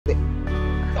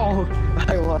No,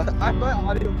 my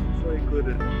audio was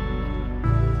included.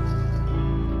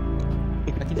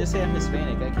 I can just say I'm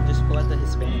Hispanic. I can just pull out the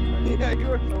Hispanic card. Yeah, you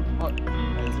were so fucked.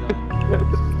 How's it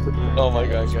going? Oh my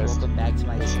god, guys. Welcome back to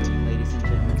my stream, ladies and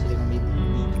gentlemen. Today we're going to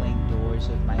be playing Doors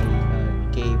with my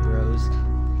gay bros.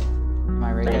 Am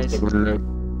I right, guys?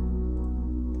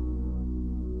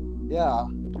 Yeah.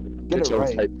 Get it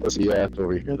right. Type pussy ass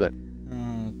over here then.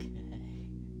 Okay.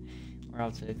 We're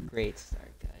off to a great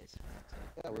start, guys.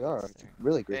 Yeah, we are.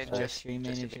 Really great. And just- Stream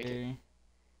just to manager.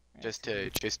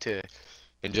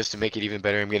 Just to make it even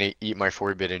better, I'm gonna eat my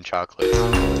forbidden chocolate.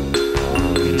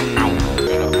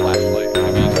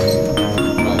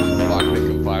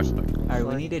 Flashlight. Alright,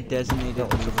 we need a designated No,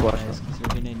 it's a Uber, flashlight. guys, because we're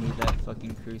gonna need that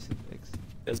fucking crucifix.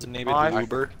 Designated I-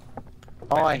 Uber.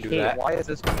 Oh, I can do hate. that. Why is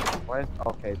this? Why is?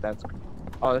 Okay, that's.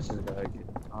 Oh, this is good.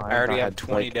 I already have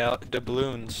 20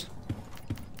 doubloons.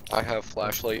 I have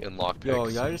flashlight and lockpicks. Yo,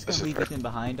 y'all just This gonna is leave this in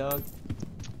behind, dog?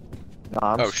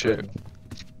 Nah, I'm Oh, shit.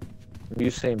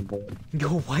 Usain Bolt. Yo,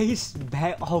 why is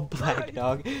Matt all black,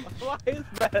 dog? Why is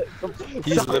that?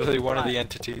 He's literally one of the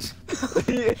entities.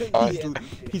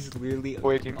 He's literally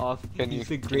Wait, off. can He's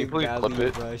you- a can great you please valley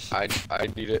clip it? rush. I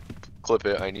need it. Clip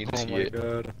it. I need to Oh see my it.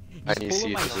 god. I Just need to pull see up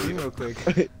it my to screen believe real it.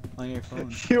 quick on your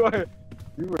phone.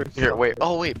 You were. Here, so- wait.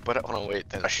 Oh, wait. But hold on, wait.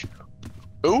 Then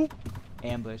Ooh.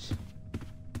 Ambush.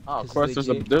 Oh, of Just course,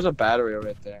 legit. there's a battery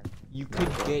right there. You could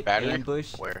get Battery?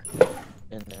 ambush Where?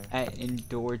 In there. at in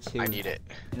door 2. I need it.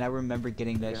 And I remember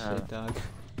getting that Yeah. shit, dog.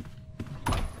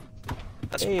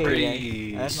 That's Hey,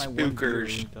 pretty that's my one spookers.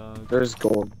 jewelry, dog. There's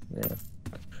gold. Yeah.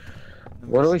 Number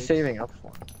What are we 6. saving up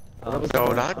for? Um, No,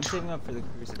 I'm not- saving up for the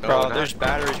cruise. No, Bro, not- there's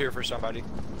batteries here for somebody.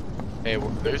 Hey,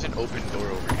 there's an open door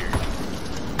over here.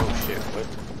 Oh shit, what?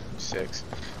 6.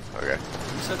 Okay.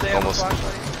 You said they have Almost. a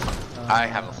flashlight? I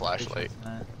have a which flashlight. one's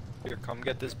that? Here, come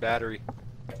get this battery.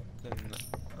 Then,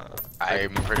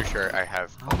 I'm pretty sure I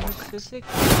have How much almost is it?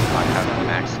 I have a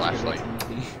max flashlight.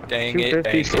 dang it, dang it,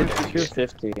 dang it.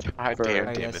 250 God for damn.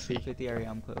 Alright, that's Timothy. 250. Alright,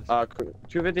 I'm close.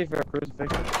 250 for a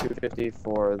crucifix and 250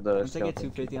 for the Once I get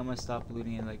skeleton. 250, I'm gonna stop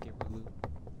looting and like get loot.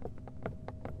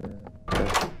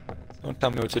 Don't tell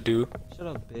me what to do. Shut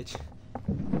up, bitch.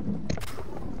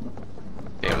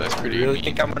 Damn, that's pretty You really mean.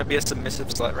 think I'm gonna be a submissive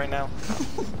slut right now?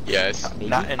 Yes. Maybe?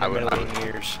 Not in I a would- million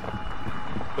years.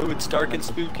 Oh, it's dark and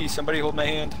spooky. Somebody hold my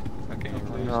hand. Okay.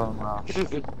 No, no.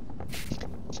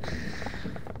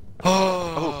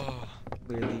 Oh.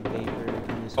 Clearly vapor.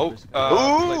 Oh,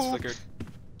 Ooh. lights flickered.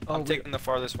 Oh, I'm taking the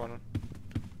farthest one.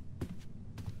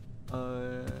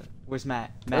 where's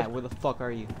Matt? Matt, where the fuck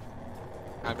are you?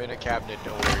 I'm in a cabinet,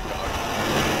 don't worry, dog.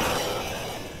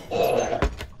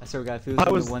 I swear to God, if it was, I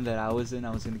in was- the one that I was in, I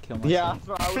was gonna kill myself. Yeah, that's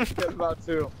what I was thinking about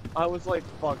too. I was like,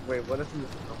 fuck, wait, what if he was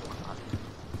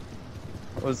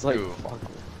I was like, Who? fuck.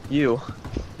 You.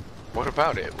 What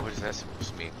about it? What is that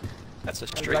supposed to mean? That's a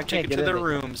I straight can't ticket get to the in it.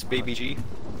 rooms, baby G.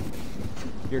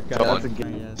 You're Come gone. on. That's a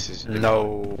game. Alright, This is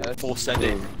No. Yeah, that's Full send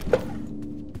it.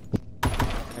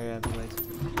 yeah, the lights.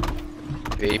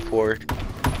 Vapor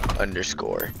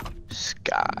underscore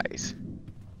skies.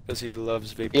 Because he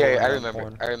loves vapor. Yeah, I and remember.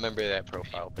 porn. I remember that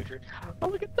profile picture. Oh,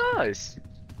 look at this.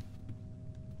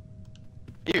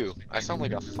 Ew, I sound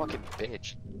like a fucking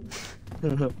bitch.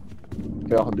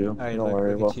 We all do. Alright, Don't look,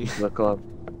 worry, look at welcome you. to the club.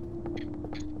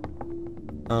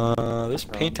 This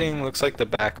painting looks like the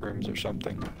back rooms or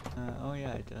something. Oh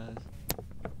yeah, it does.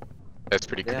 That's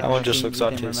pretty Yeah. good. That one just You looks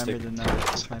didn't autistic. remember the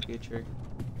numbers. This might be a trick.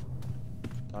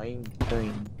 Dying.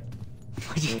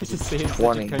 Why'd you have to say it in such a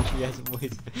 20. country ass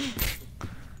voice?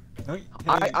 No,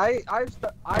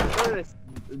 I started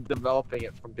developing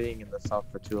it from being in the South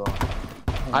for too long.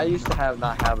 I used to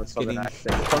not have a southern Getting-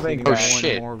 accent. getting Oh more back. and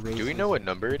shit. more Do we racist. know what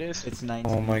number it is? It's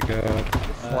 19. Oh my god.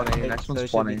 It's 20. Next so one's it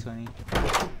should be 20. 20.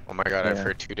 Oh my god, I've Yeah.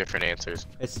 heard 2 different answers.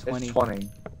 It's 20. It's 20.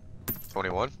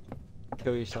 21?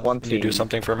 Kill yourself. 20. Can you do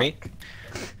something for me?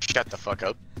 Shut the fuck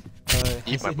up. He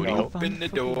Eat my said booty. no, Open the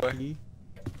door. funky.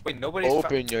 Wait, nobody's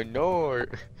Open your door.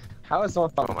 How is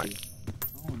someone Oh my- fucking?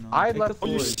 Oh no. I Take left the Are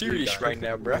you forward. serious Take right the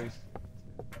now, bruh?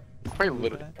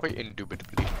 forward. Quite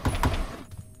indubitably.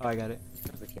 Oh, I got it.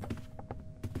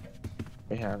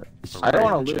 We have it. Right. I don't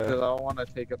want to Right. loot because I don't want to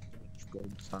take up too much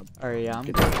gold sub. Alright, yeah, I'm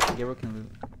Get good. Gabriel can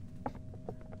loot.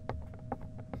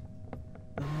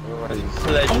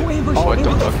 Pleasure. Oh, ambush! Oh, what the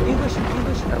ambush! fuck? Ambush!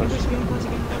 Ambush! Getting close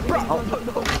again.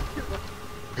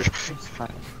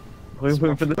 We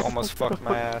went for this. Almost fucked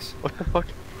my ass. What the fuck?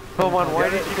 Come on, why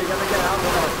did you Get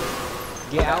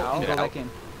out? Get out and Get go out. back in.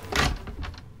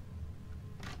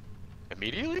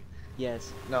 immediately?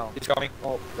 Yes. No. He's coming.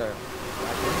 Oh, there.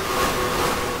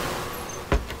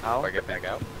 Do I get back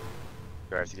out?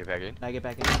 Do I have to get back in? Now get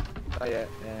back in. Not yet.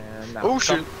 And now. Oh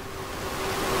shit!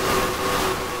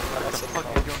 What the fuck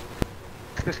are you doing?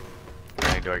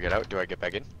 Alright, do I get out? Do I get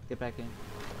back in? Get back in.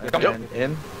 Come Yep.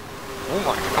 in. Oh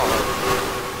my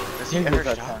god! Does he He ever does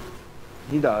that stop? time.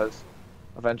 He does.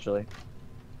 Eventually.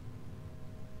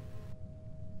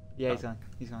 Yeah, he's gone.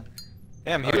 He's gone.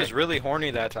 Damn, he was really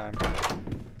horny that time.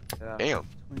 Yeah. Damn.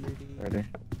 20. 30.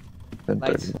 Then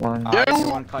Lights. 31. Yeah.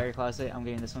 Everyone caught your closet. I'm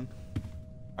getting this one.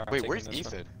 Alright, Wait, taking where's this one.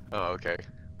 Ethan? Oh, okay.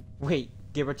 Wait,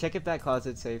 Gabriel, check if that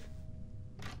closet's safe.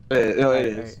 It Alright,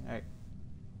 is. Alright,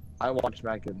 I watched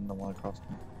Matt get in the one across.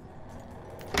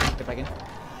 alright. Get back in.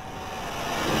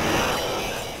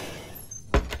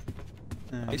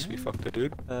 Nice, we fucked the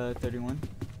dude. 31.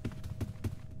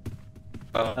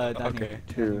 Oh, down okay. here.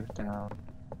 2 down.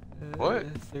 What?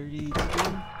 32. This is Oh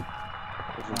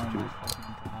two. my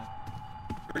fucking god.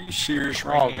 Are you serious Oh,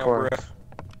 ringing of over course.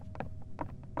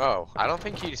 Oh, I don't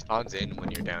think he spawns in when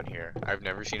you're down here. I've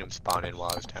never seen him spawn in while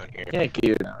I was down here. Can't keep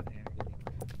you down here.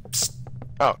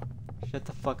 Oh, Shut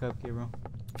the fuck up, Gabriel.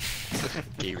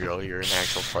 Gabriel, you're an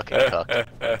actual fucking cuck.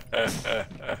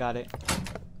 Got it.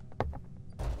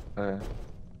 Okay.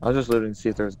 I was just looting to see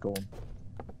if there's gold.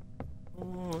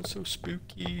 Oh, it's so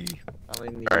spooky. I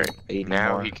only need Alright, 80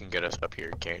 now more. he can get us up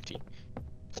here, can't he?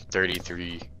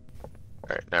 33.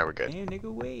 Alright, now we're good. Hey,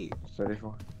 nigga, wait.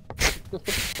 34.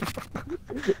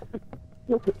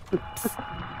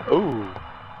 Ooh. Oh my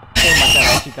god,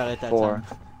 I actually got it that 4. time.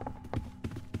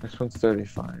 This one's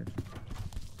 35.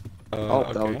 Oh,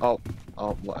 that was,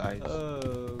 oh, nice.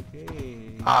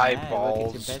 Okay.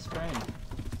 Eyeballs. Look, it's your best friend.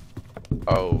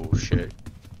 Oh shit.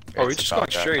 Oh, we It's just about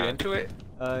going that straight time. into it?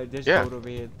 There's Yeah. gold over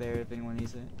here there if anyone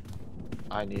needs it.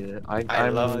 I need it. I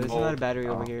I'm- love There's gold. not a battery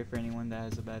over Oh. here for anyone that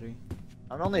has a battery.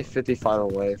 I'm only 55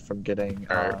 away from getting,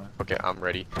 Alright, okay, I'm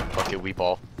ready. Fuck it, we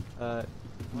ball.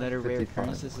 Another rare 55.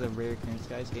 occurrence. This is a rare occurrence,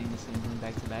 guys. Getting the same room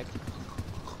back to back.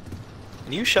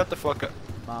 Can you shut the fuck up?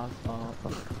 My fault.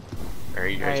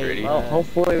 Alright, you guys Alright, ready? Well,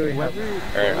 hopefully we have...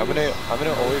 Whoever. Alright, I'm gonna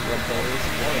always run forward.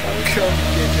 Come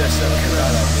get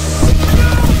yourself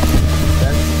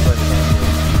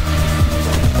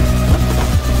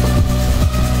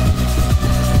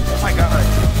Oh my god.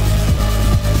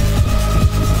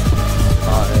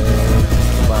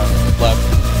 Left.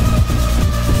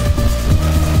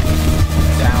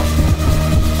 Down.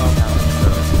 Oh,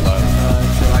 Left.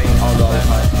 I'll go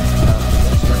high.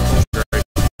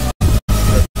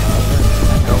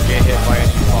 Don't get hit by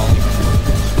any falling.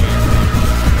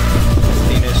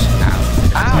 penis.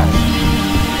 Ow. Ow!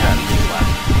 Yeah,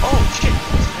 left. Oh shit!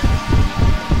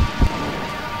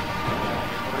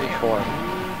 4.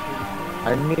 I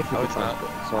need 55, Oh, it's not.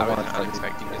 so I I was want not to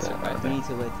expecting this in my We need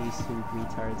to let these two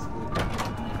retards loot.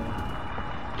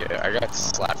 Yeah, I got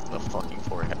slapped in the fucking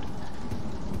forehead.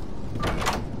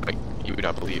 Like, you would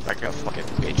not believe I got fucking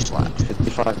bitch slapped.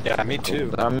 55. Yeah, me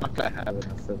too. I'm not gonna have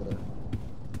enough for the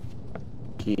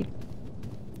key.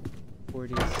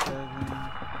 47. Yeah,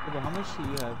 but how much do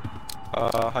you have?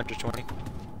 120.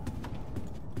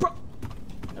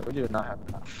 Yeah, we do not have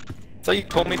enough. So you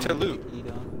told me to loot. You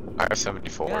don't? I have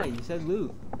 74. Yeah, you said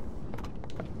loot.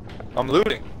 I'm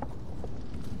looting.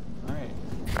 Alright.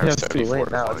 I have Yeah, it's too 74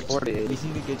 late now, it's points. 48. We need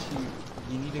to get you.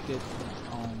 You need to get.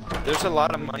 There's a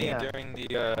lot of money Yeah. during the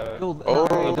Yo, Oh,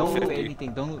 alright, don't loot 50.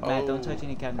 anything. Don't loot, Matt. Don't Oh. touch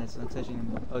any cabinets. Don't touch any.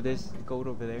 Oh, there's gold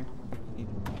over there. I mean,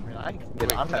 I can Wait,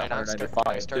 get I'm can I at not start-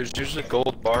 195. start- there's usually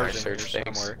gold bars in here search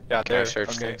things? somewhere. Yeah, Can I there. search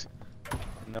Okay. things?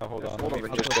 No, hold on. Hold Let over me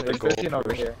here. just get the There's gold 15 over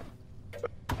first. here.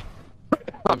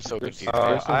 I'm so confused.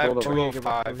 There's some I have gold over here.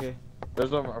 205. Over here.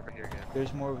 There's one over here again.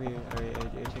 There's more over here. Alright, I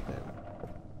check that.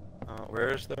 Where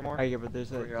is there more? Alright, yeah, but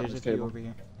there's Over here on a this few table. over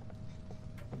here.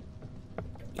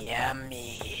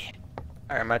 Yummy.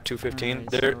 Alright, I'm at 215. Alright,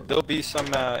 There, so- there'll be some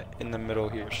in the middle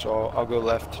here, so I'll go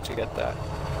left to get that.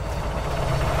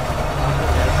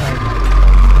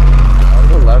 I'll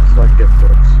go left so I can get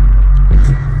books.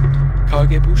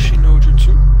 Kagebushi no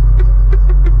Jutsu.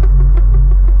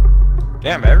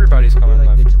 Damn, everybody's You're coming like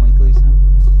left. the twinkly sound.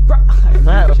 Bro,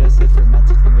 Matt. I just said for Matt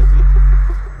to come with me.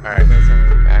 Alright, That's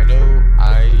alright. I know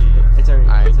It's alright.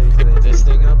 I It's alright. picked this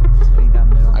thing up. It's putting down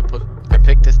the middle. I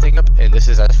picked this thing up, and this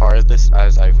is as far as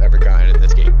I've ever gotten in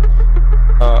this game.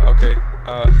 Okay.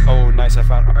 Oh, nice, I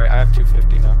found. Alright, I have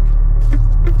 250 now.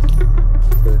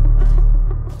 Good.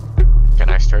 Can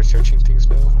I start searching things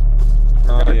now?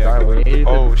 Oh, Gotta yeah. die, go we ahead. need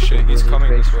Oh, to- shit, he's we coming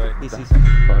need this to- way. He sees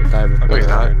something. Fuck, die before No, he's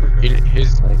that. not.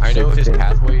 His Like I know his 16.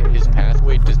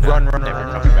 pathway does not Run, never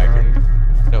run, comes back here.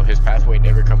 No, his pathway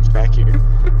never comes back here. They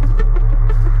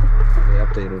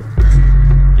updated.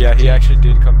 Yeah, he actually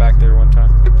did come back there one time.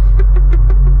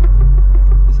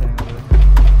 He's heading over there.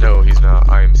 No, he's not.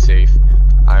 I am safe.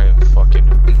 I am fucking.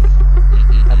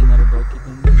 Add another boat.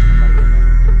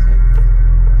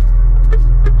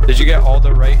 Did you get all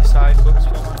the right side books,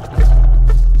 Philmon?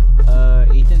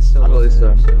 Ethan's still I over believe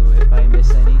there, so. so if I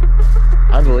miss any,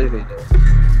 I believe he did.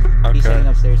 he's heading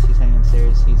Okay. upstairs. He's heading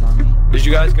upstairs. He's on me. Did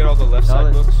you guys get all the left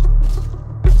side Solid. books?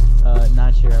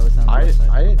 Not sure. I was on the left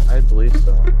side. I believe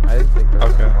so. I didn't think there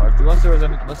was Okay. any marked. Unless there was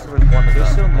one There's of still the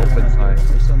another one open up here. side.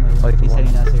 There's still another one. Like the He's one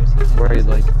heading downstairs. He's heading Where he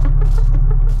downstairs.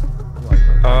 like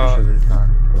I'm sure there's not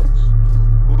books.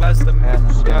 Who has the no,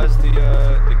 who yeah. has the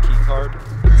key card?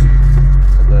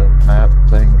 The map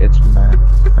thing, it's Matt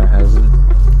that has it.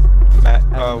 Matt,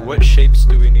 what shapes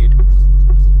do we need?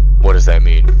 What does that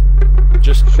mean?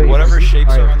 Just Shapes. whatever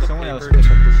shapes are Alright, on the someone else paper. pick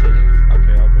up the shit.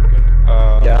 Okay, I'll go get it.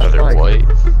 Yeah. Are there like- white?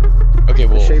 Okay,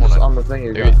 The well, shapes hold on on. the thing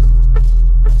you There got.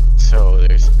 So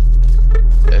there's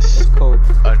this Code.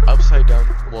 an upside down.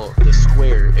 Well, the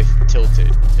square if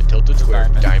tilted. The tilted square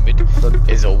diamond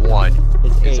is a 1.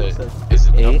 It's Is 8. a So is a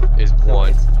Eight? is so 1.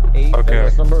 it's 8. Okay.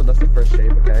 That's number. That's the first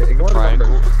shape. Okay. Ignore the Triangle.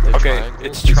 numbers. The Okay, triangle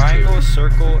it's is 2. triangle,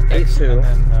 circle, X, 2. and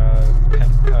then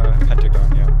pentagon.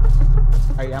 Yeah.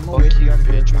 Alright, I'm Fuck gonna wait for you, you to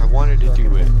bitch, I wanted to so I do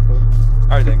can it. find the code. All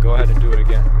right, then go ahead and do it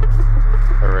again.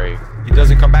 Alright. He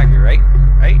doesn't come back here, right?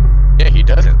 Right? Yeah, he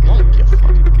doesn't. Look, you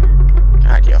fucking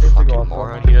God, you Same thing fucking off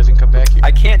moron. the- He doesn't come back here.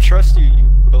 I can't trust you, you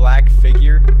black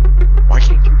figure. Why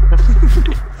can't you?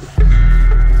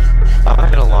 I'm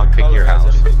not gonna lock pick your Color has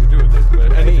house. anything to do with it,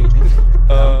 but Hey, anything.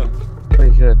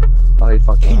 Pretty good. Oh, he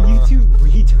fucking. can you two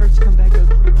retards come back up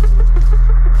here?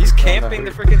 He's camping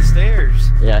the freaking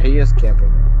stairs. Yeah, he is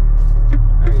camping.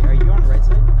 Alright, are you on the right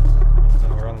side?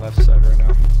 No, we're on the left side right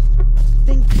now.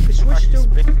 Then switch to...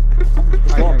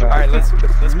 All right, let's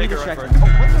Let me make a run distract for it. him. Oh,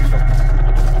 what the fuck?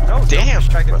 No, Damn, don't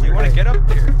distract him. You want to get up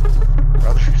there?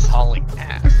 Brother is hauling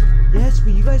ass. Yes,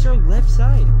 but you guys are left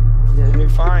side. Okay,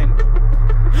 fine.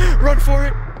 Run for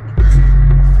it.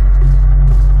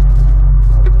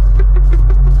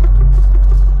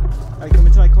 Alright, come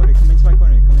into my corner. Come into my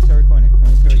corner. Come into our corner. Come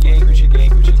into our Gucci gang, corner. Gucci gang,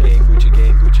 Gucci gang, Gucci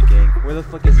gang, Gucci gang. Where the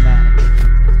fuck is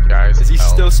Matt? Guys, Is he help.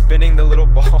 still spinning the little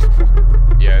ball?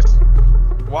 Yes.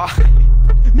 Why?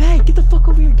 Matt, get the fuck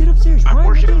over here. Get upstairs. I'm Ryan,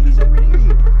 working look on at him, he's over there.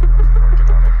 Working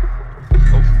on it.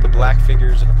 Oh, the black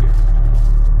figures up here.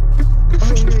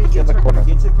 Get in the corner.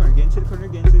 Get into the corner. Get into the corner.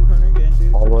 Get into the corner. Get into the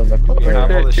corner. All in the You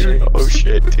have all the Dude, shapes. oh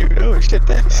shit, dude. Oh shit,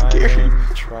 that's scary.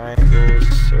 Diamond, triangle,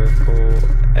 circle,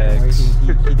 Don't worry, X. he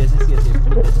doesn't see us here. He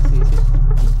doesn't see us here.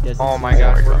 He doesn't Oh see my us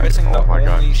god, my we're God. missing Oh the my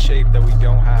God. only shape that we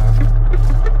don't have.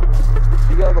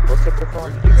 You got all the books up your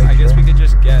phone? I guess we could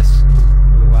just guess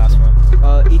for the last one.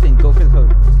 Ethan, go for the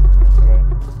code.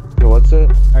 Yo, what's it?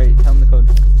 Alright, tell him the code.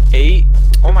 8.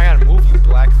 Oh my god, move you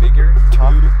black figure. 2.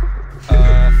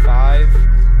 5.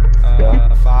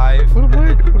 Yeah. 5. What am I-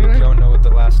 and then what we am I- don't know what the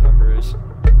last number is.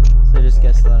 So just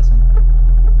guess the last one.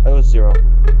 It was 0. It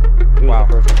was Wow.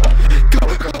 the first one.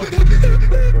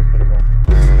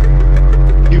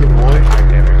 You boy. I'm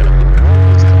never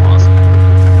gonna. It's awesome.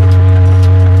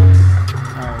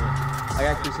 Alright. I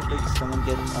got crucifix. Someone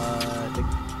get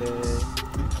the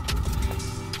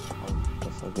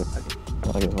That's not good.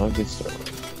 I'll get started.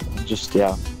 Just,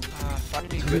 yeah.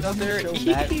 Finally good out there. So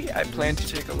bad. I plan to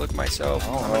take a look myself. I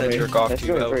don't I'm know, gonna man. jerk off That's to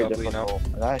you, gonna be very lovely now.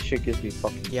 difficult. That shit gives me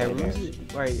fucking Yeah, nightmares. rooms.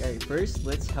 Alright. First,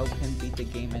 let's help him beat the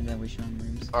game and then we show him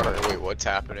rooms. Alright, wait, what's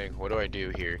happening? What do I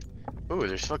do here? Ooh,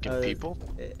 there's fucking people.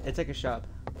 It's like a shop.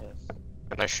 Yes.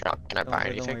 Can I shop? Can I Don't buy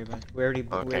worry anything? about it. We already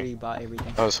Okay. bought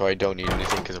everything. Oh, so I don't need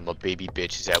anything because I'm a baby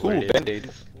bitch. Is that what Ooh, it is? band-aid.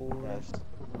 Yes.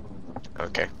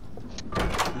 Okay. I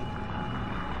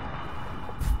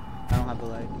don't have a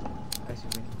light.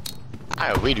 Excuse me.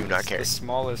 We do not It's care. the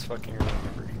smallest fucking room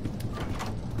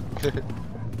ever.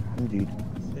 Indeed.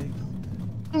 6.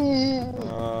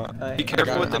 Be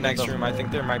careful with the I'm in next the- room. I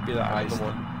think there might be the I'm ice. the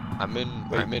one. I'm Wait.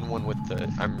 in one with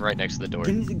the. I'm right next to the door.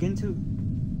 Get into.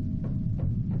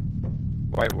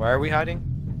 Why are we hiding?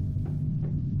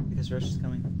 Because Rush is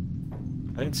coming.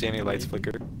 I didn't see any lights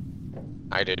flicker.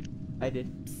 I did. I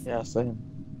did. Yeah, same.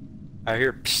 I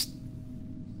hear psst.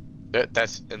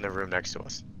 That's in the room next to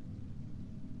us.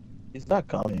 He's not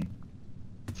coming.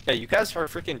 Yeah, you guys are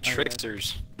freaking Okay.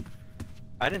 tricksters.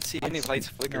 I didn't see any lights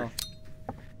flicker. No.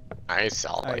 I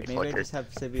saw Alright, light maybe I flicker. just have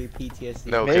severe PTSD.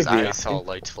 No, because Maybe. I saw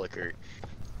lights flicker.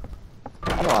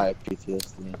 I know I have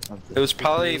PTSD. It was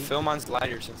probably Philmon's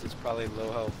lighter since it's probably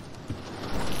low health.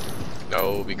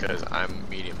 No, because I'm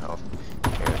medium health.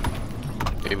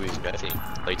 And it was nothing.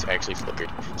 Lights actually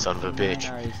flickered. Son of a bitch.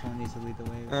 Alright, someone needs to lead the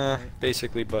way. Alright.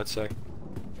 Basically butt suck.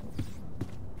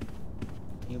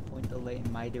 Can you point the light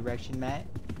in my direction, Matt?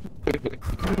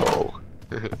 Oh.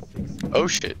 Oh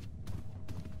shit.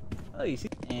 Oh, you see?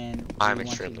 And I'm we want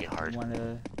extremely to, hard.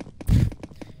 Wanna...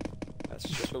 That's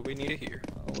just what we need to hear.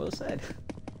 Oh, well said.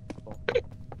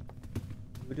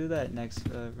 We'll do that next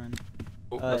run.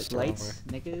 Oh, that's the wrong Lights,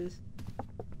 niggas.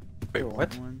 way. Wait,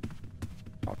 what? One.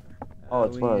 Oh,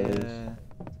 it's what it is. Turn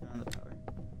on the power.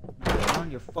 Turn on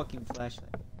your fucking flashlight.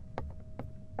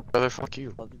 Brother, fuck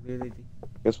you. Really?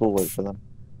 Guess we'll wait for them.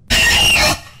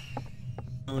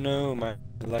 Oh no, my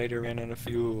lighter ran out of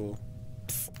fuel.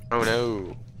 Oh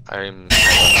no. I'm...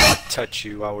 Touch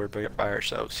you while we're by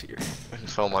ourselves here.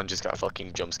 Philmon just got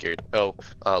fucking jump scared. Oh,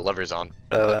 lever's on.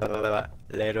 Lever's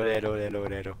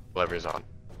on.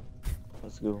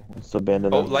 Let's go. Let's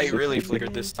abandon Oh, them. light really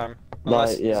flickered this time. Light,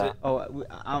 Is yeah. it, Oh,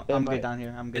 I'm good down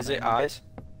here. I'm good. is it down here. eyes?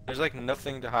 There's like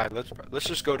nothing to hide. Let's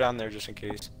just go down there just in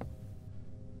case.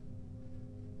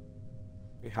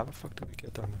 Wait, how the fuck did we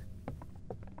get down there?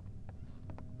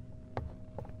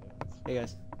 Hey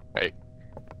guys. Hey.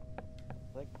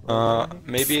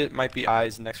 Maybe it might be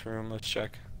eyes next room. Let's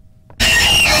check.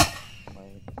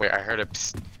 Wait, I heard a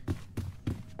psst.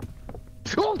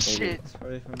 Oh shit! It's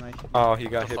probably from my Oh, he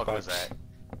got What the hit fuck by. was that?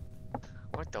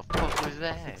 What the fuck was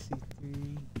that?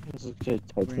 63. Let's just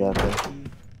type that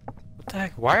thing. What the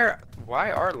heck?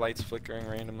 Why are lights flickering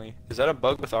randomly? Is that a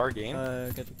bug with our game?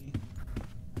 Got the key.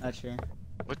 Not sure.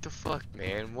 What the fuck,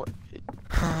 man? What?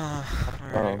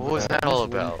 Alright. What was that all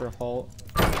Just waiting about? for halt.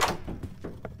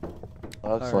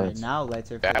 That's Alright, lights. now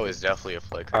lights are. That flickering. was definitely a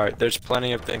flicker. Alright, there's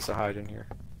plenty of things to hide in here.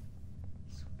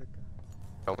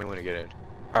 Tell me when to get in.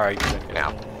 Alright, get in.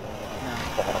 Now. No.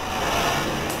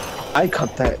 I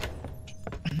cut that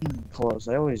close.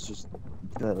 I always just.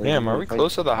 Damn, are we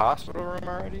close to the hospital room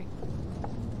already?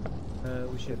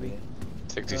 We should be.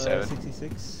 67.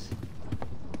 66.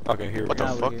 Okay, here we What go.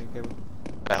 the Now fuck? we're here. Okay,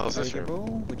 The hell is are we this good, room?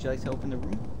 bro? Would you like to open the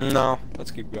room? No,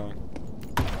 let's keep going.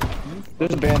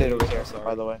 There's a band-aid over here, Sorry.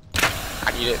 by the way.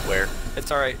 I need it where?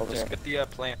 It's alright, Over just there. get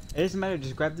the plant. It doesn't matter.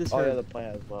 Just grab this Oh yeah, herb. the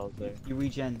plant as well is there. You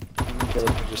regen. Just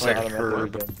Plant like automatically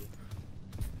herb. regens you.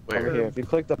 Where? Over here, if you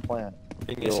click the plant,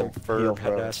 You can get some Heal fur,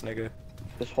 fro. head ass nigga.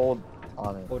 just hold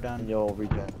on it, Hold down. and you'll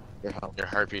regen your health. Your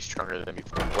heartbeat's stronger than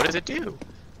before. What does it do?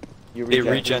 You It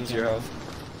regens your health.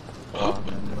 no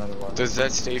matter what. Does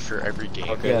that stay for every game?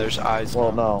 Okay, Yeah. there's eyes.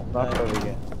 Well, now. no, not for every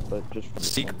game, but just for this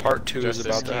Seek one. part 2 Just is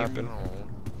this about to game? happen. Oh.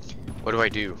 What do I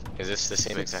do? Is this the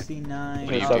same exact? 69.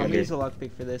 What do you I'm do? gonna use a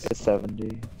lockpick for this. It's 70.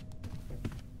 I'm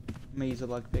gonna use a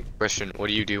lockpick. Question, what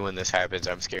do you do when this happens?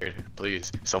 I'm scared. Please,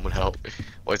 someone help.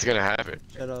 What's gonna happen?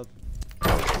 Shut up.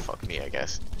 Okay, fuck me, I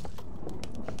guess.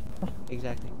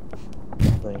 Exactly.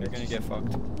 You're gonna get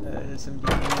fucked.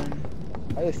 71.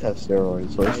 I just have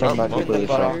steroids, so it's Oh, not magically a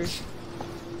fuck. shock.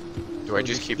 Do I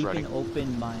just keep running? Keep an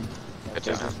open mind. That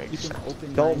doesn't make Keep sense. an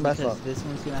open Don't mind mess because up. this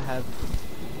one's gonna have.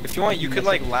 If you want, you could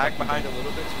like Messing lag up. behind a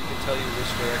little bit so we can tell you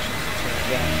which direction to turn.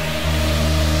 Yeah.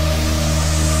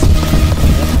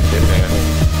 Get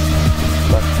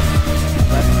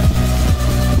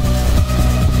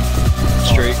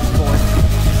Straight.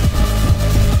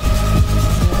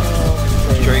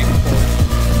 Straight.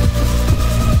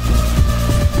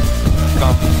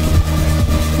 Come.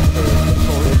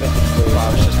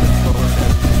 Wow, it's just been forward.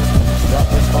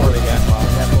 Forward again. Wow.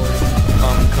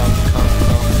 Come.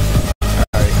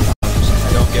 Alright.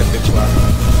 Don't get bitch loud.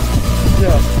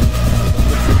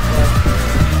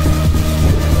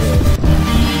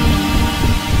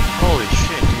 Holy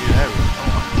shit, dude! That was, oh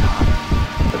my god.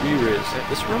 The view is.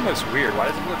 This room looks weird. Why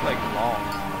does it look like long?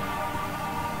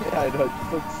 Yeah, I know. It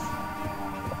looks...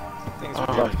 Things Oh,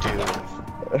 are dude.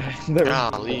 There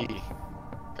we go.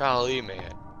 Golly,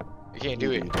 man. You can't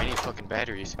do it. I need fucking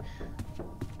batteries.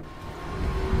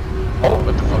 Oh,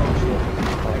 What the fuck?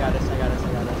 I got this.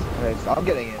 Okay, so I'm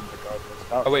getting in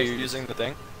regardless. Oh wait, you're using the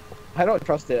thing? I don't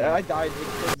trust it. I died. It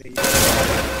killed me. Oh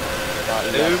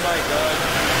my god.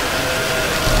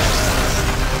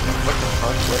 What the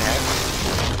fuck? What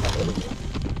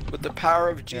happened? With the power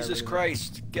of Jesus we're good.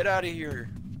 Christ, get out of here.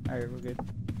 Alright, we're good.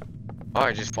 Oh,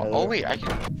 I just fall. Oh wait, I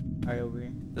can. Alright, over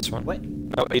here. This one. What?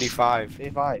 No, 85.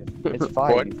 5. It's 5,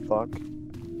 What? you fuck.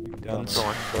 Done. Go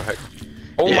on. Go ahead.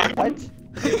 Oh Yeah. my. What?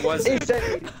 It It wasn't. said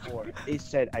 84. It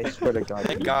said, I swear to God.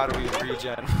 Thank God we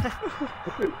regen.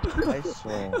 I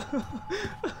swear.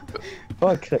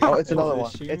 Fuck. Oh, it's another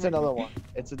one. Machine It's another one.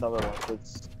 It's another one.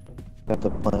 It's got the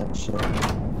plant shit.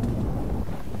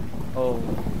 Oh.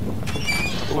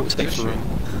 Oh, safe room.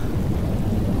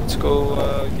 Let's go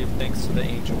give thanks to the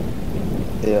angel.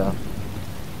 Yeah.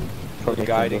 For Fucking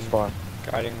guiding. this far.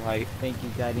 Guiding light. Thank you,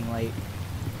 Guiding Light,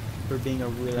 for being a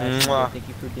real ass Mwah. nigga. Thank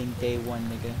you for being day one,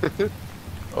 nigga.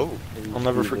 Oh. I'll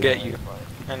never forget you.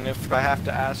 And if I have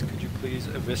to ask, could you please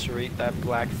eviscerate that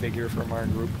black figure from our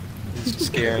group? It's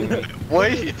scaring me.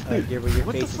 Wait. Gabriel, your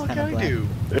What the face is fuck kind of I black. do?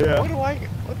 Yeah. What do I?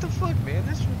 What the fuck, man?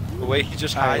 This. The way he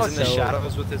just Alright, hides in the so-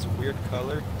 shadows with his weird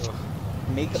color. Ugh.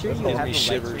 Make sure you Gives have me the light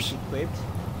shivers. switch equipped.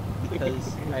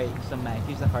 Because, alright, so Matt,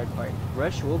 here's the hard part.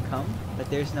 Rush will come, but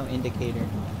there's no indicator.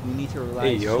 You need to rely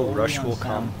Hey, yo, solely Rush on will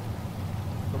sound. come.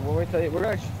 So when we tell you, we're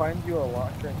gonna find you a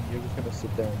locker and you're just gonna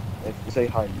sit there and say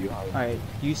hi to you. Hi. Alright,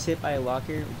 you sit by a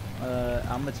locker.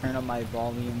 I'm gonna turn up my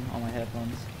volume on my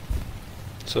headphones.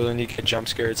 So then you get jump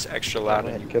scared, it's extra loud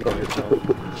and you can kill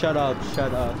yourself. Shut up,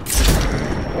 shut up.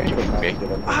 Me?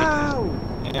 Ow!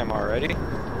 Damn, already?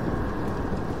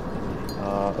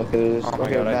 Okay, there's, Oh my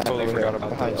okay, god, I Matt, totally over forgot here, about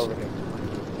behind, this. over here.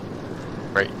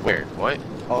 Right, where? What?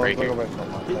 Oh, Right look here. over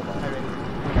from one.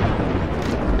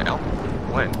 Now?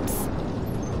 When?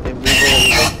 And we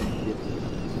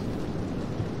will.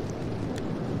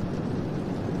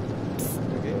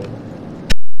 Okay.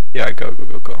 Yeah, go.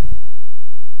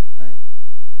 Alright.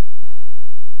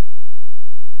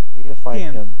 You need to find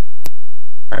Damn. him.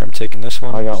 Alright, I'm taking this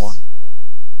one. I got one.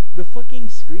 The fucking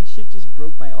screech shit just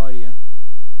broke my audio.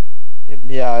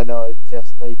 Yeah, I know. It's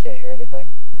just no, you can't hear anything.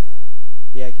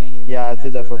 Yeah, I can't hear Yeah, I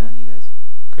anything. did have that to for rely on you guys.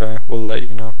 Okay, we'll let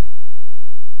you know.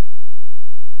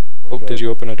 We're Oh, good. did you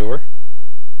open a door?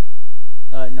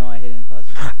 No, I hid in the closet.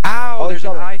 Ow, Oh, there's he's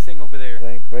an coming. eye thing over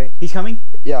there. Wait. He's coming?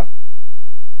 Yeah.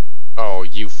 Oh,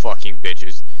 you fucking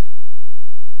bitches.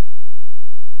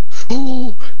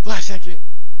 Ooh, last second.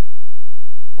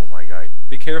 Oh my god.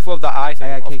 Be careful of the eye thing.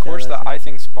 got Of kicked out course, last the eye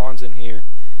thing spawns in here.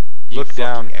 You Look fucking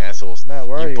down. assholes. Matt,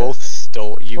 where are You you? both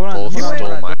stole. You Hold on, both hold on, stole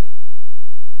hold on.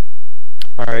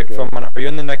 my. Alright, Okay. Filmon, are you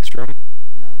in the next room?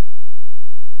 No.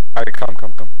 Alright, come.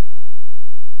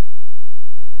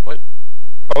 What?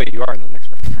 Oh wait, you are in the next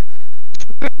room.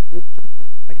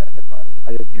 I got hit by it.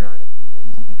 I didn't hear it.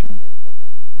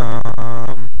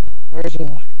 Where's he?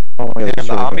 Oh my god. Damn,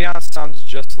 the ambiance sounds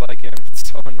just like him. It's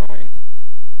so annoying.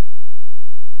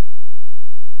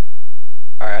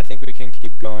 Alright, I think we can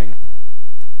keep going.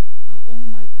 Oh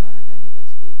my god, I got hit by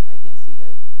screech. I can't see,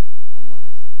 guys. I'm lost.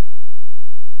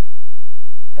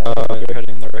 You're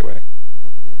heading the right way. I'm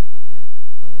fucking dead.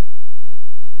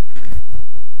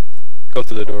 Go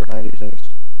through the door. 96.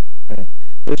 Right.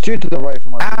 Let's shoot to the right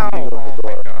from us. Ow! You can go to Oh the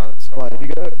my door. god, that's so Come on, if you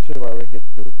annoying. go to the right, we get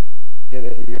the. Get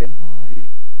it. You're in.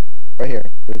 Right here.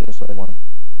 There's this only one.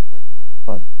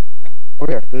 Come on.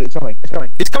 Over here. It's coming. It's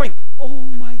coming. He's coming! Oh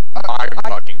my god.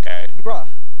 I'm fucking dead. Bruh.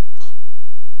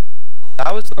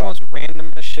 That was the most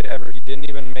randomest shit ever. He didn't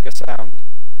even make a sound.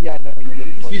 Yeah, I know you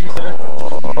didn't. Excuse me, sir.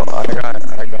 Oh,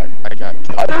 I got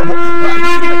killed.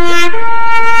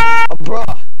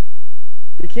 Bruh.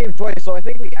 He came twice, so I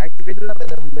think we activated him and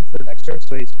then we went to the next turn,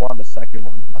 so he spawned a second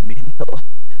one on me.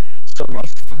 So Are you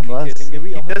fucking unless- kidding me? Did we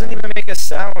He all doesn't have- even make a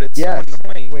sound. It's Yes. so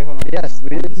annoying. Wait, hold on. Yes, hold on.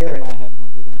 we Let me didn't hear set it. my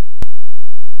headphones again.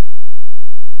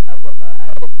 I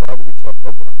have a problem with fucking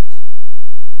Roblox.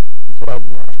 That's what I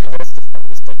want.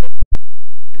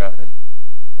 God.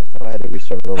 That's why I had to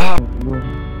restart over. Ah.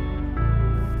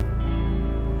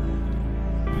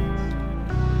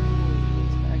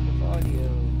 Lack of audio.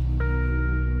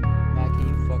 Matt, can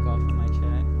you fuck off from my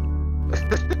chat?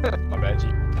 My bad, G.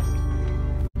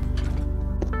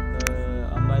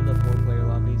 I'm by the 4-player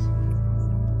lobbies. I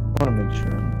want to make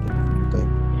sure I'm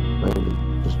getting ready.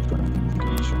 Just trying to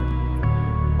make sure.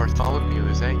 Bartholomew,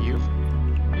 is that you?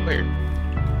 Where?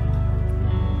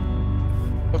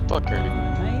 What the fuck are you? Am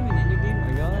I even in your game?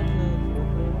 Are y'all at the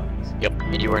 4-player lobbies? Yep,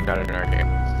 you are not in our game.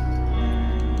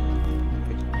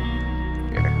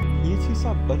 Yeah. You two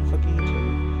stop butt fucking each other.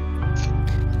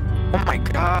 Oh my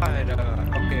god.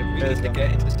 Okay, we There's need to them.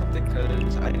 get into something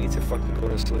because I need to fucking go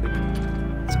to sleep.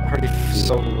 It's already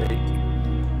so late.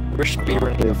 We're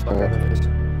speedrunning the fuck out of this.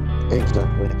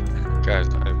 Exactly. Guys,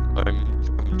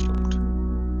 I'm choked.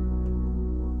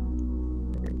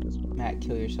 Matt,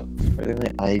 kill yourself. Really,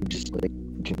 I just like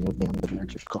genuinely on the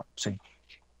verge of collapsing.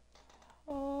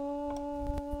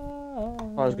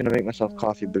 I was gonna make myself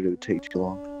coffee, but it would take too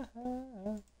long.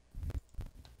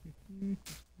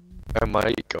 I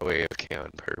might go AFK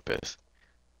on purpose.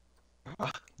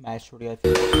 Matt, shorty, I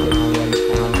think we already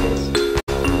spawned this.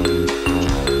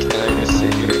 Can I just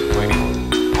sit here and wait?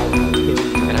 I will kill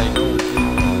you. And I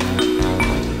know.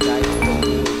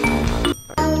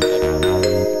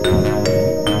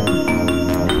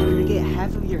 You're gonna get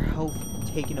half of your health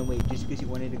taken away just because you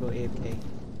wanted to go AFK.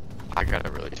 I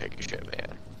gotta really take a shit,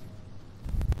 man.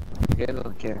 Get on the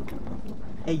kick.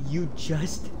 Hey, you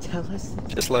just tell us.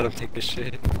 Just let him take a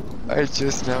shit. I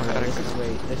just now had Let's just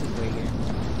wait. Let's just wait here.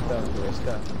 Go, Chris,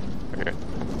 go. Okay.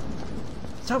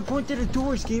 Stop going to the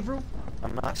doors, Gabriel.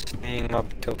 I'm not staying up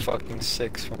till fucking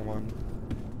 6 for one.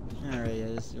 Alright,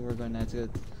 yeah, we're going. That's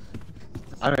good.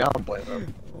 I mean, I don't blame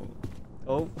him.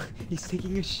 Oh, he's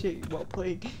taking a shit while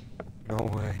playing. No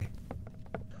way.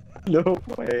 No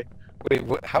way. Wait,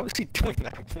 what? How is he doing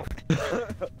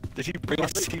that? Did he bring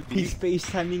his TV? He's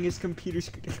FaceTiming his computer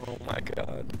screen. Oh my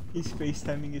god. He's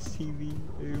FaceTiming his TV.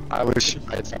 I wish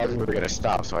I thought we were gonna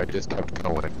stop, so I just kept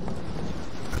going.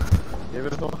 You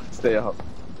just want to stay up.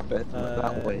 But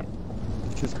not Uh, wait.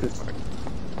 Just cause.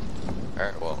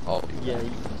 Alright, well, I'll be Yeah, you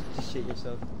just shit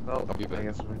yourself. Well, I'll be back. I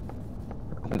guess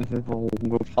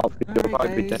we'll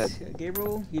probably be dead. Alright,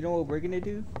 Gabriel, you know what we're gonna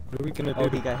do? What are we gonna Oh,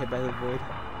 do? he got hit by the void.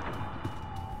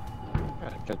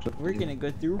 Catch up. We're gonna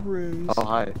go through rooms. Oh,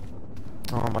 hi.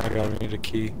 Oh my god, we need a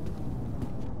key.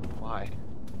 Why?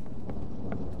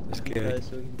 This guy. Because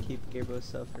so we can keep Gabriel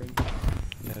suffering.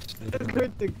 Yes. It's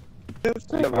good to.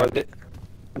 It's I found it.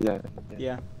 Yeah.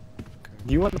 Yeah.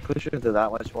 Do you want to push it into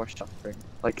that much more suffering?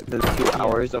 Like the 2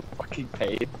 hours of fucking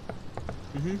pain?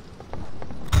 Mhm.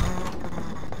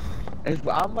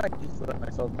 I might just let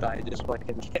myself die just so I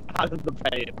can get out of the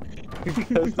pain.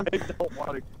 Because I don't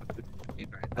want to go through the pain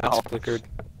right now. That's flickered.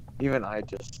 Even I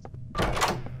just...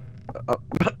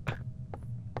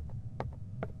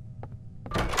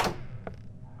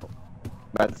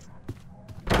 That's...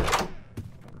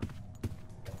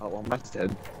 Oh, well, Matt's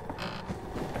dead.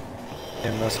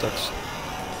 And that sucks.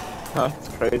 That's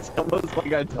crazy. It's almost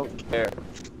like I don't care.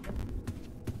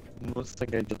 Almost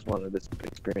like I just wanted this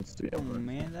experience to be Oh over.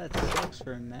 man, that sucks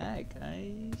for Matt,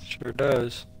 guys. Sure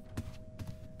does.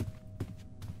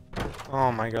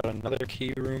 Oh my god, another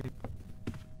key room.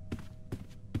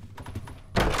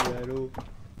 Shadow.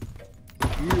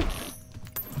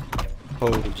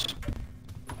 Hose.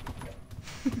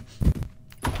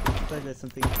 I thought that's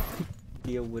something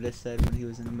Dio would have said when he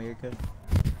was in America.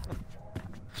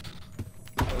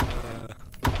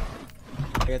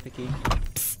 I got the key.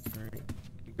 Alright,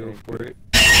 you go for it.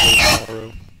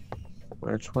 Tomorrow.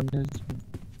 Which one is...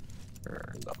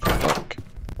 Where the fuck?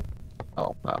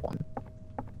 Oh, that one.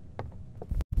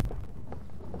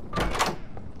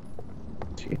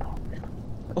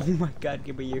 Oh my god,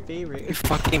 give me your Are you favorite.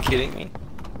 fucking kidding me?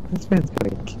 This man's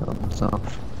gonna kill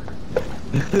himself.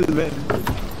 This man... I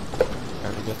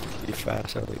already got the key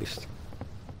fast at least.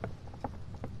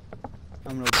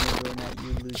 I'm gonna open the door, Matt,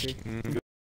 you loser. Go